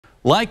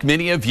Like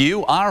many of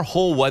you, our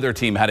whole weather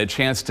team had a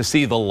chance to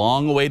see the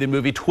long-awaited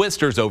movie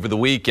Twisters over the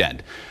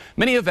weekend.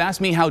 Many have asked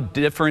me how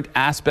different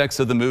aspects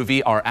of the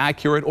movie are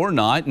accurate or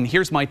not, and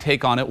here's my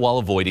take on it while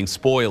avoiding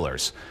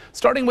spoilers.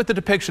 Starting with the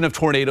depiction of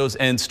tornadoes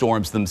and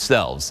storms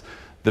themselves.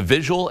 The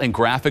visual and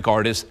graphic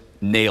artists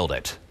nailed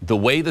it. The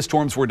way the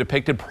storms were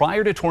depicted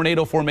prior to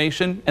tornado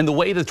formation and the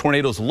way the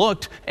tornadoes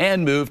looked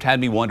and moved had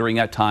me wondering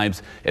at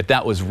times if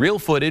that was real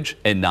footage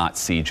and not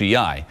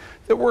CGI.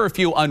 There were a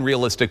few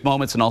unrealistic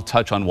moments, and I'll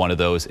touch on one of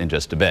those in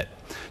just a bit.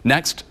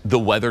 Next, the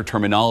weather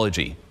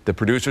terminology. The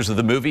producers of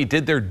the movie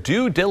did their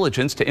due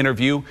diligence to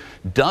interview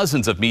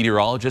dozens of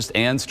meteorologists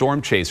and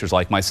storm chasers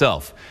like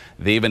myself.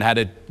 They even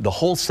had the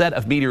whole set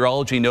of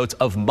meteorology notes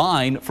of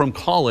mine from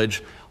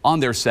college on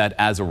their set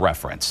as a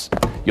reference.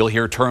 You'll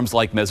hear terms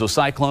like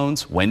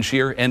mesocyclones, wind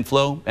shear,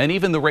 inflow, and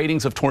even the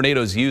ratings of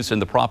tornadoes used in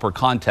the proper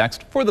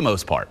context for the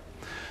most part.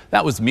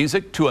 That was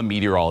music to a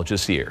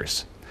meteorologist's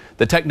ears.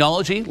 The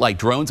technology, like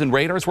drones and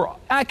radars, were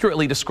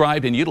accurately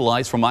described and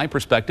utilized from my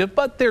perspective,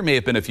 but there may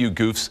have been a few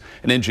goofs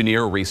an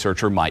engineer or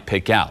researcher might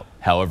pick out.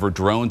 However,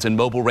 drones and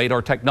mobile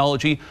radar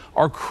technology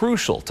are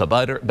crucial to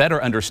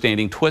better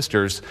understanding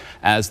twisters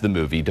as the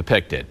movie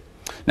depicted.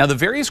 Now, the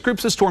various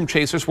groups of storm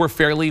chasers were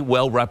fairly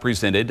well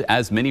represented,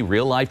 as many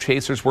real-life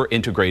chasers were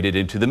integrated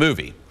into the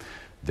movie.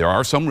 There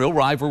are some real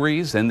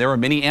rivalries, and there are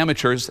many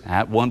amateurs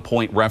at one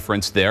point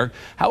referenced there.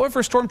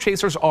 However, storm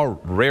chasers are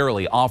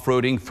rarely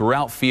off-roading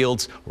throughout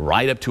fields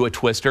right up to a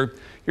twister.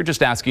 You're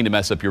just asking to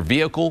mess up your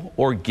vehicle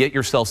or get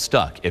yourself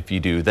stuck if you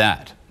do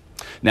that.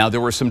 Now,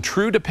 there were some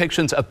true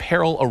depictions of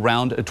peril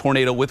around a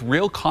tornado with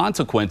real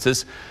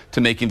consequences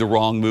to making the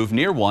wrong move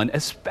near one,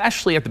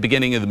 especially at the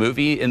beginning of the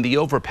movie in the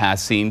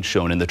overpass scene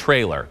shown in the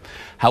trailer.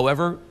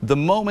 However, the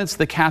moments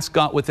the cast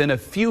got within a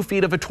few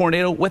feet of a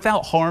tornado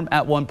without harm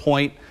at one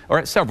point or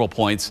at several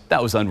points,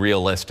 that was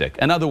unrealistic.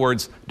 In other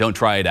words, don't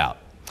try it out.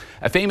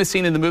 A famous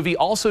scene in the movie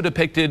also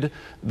depicted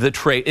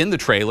in the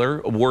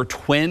trailer were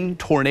twin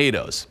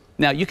tornadoes.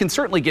 Now, you can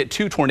certainly get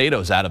two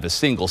tornadoes out of a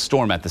single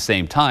storm at the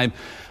same time,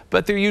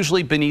 but they're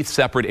usually beneath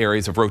separate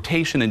areas of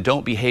rotation and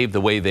don't behave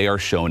the way they are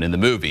shown in the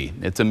movie.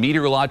 It's a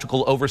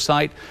meteorological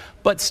oversight,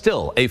 but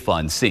still a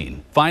fun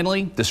scene.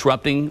 Finally,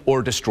 disrupting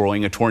or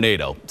destroying a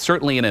tornado.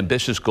 Certainly an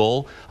ambitious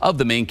goal of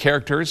the main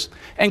characters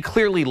and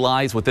clearly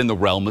lies within the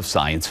realm of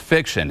science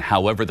fiction.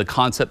 However, the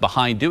concept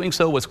behind doing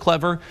so was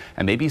clever,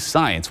 and maybe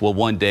science will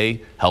one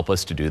day help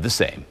us to do the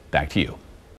same. Back to you.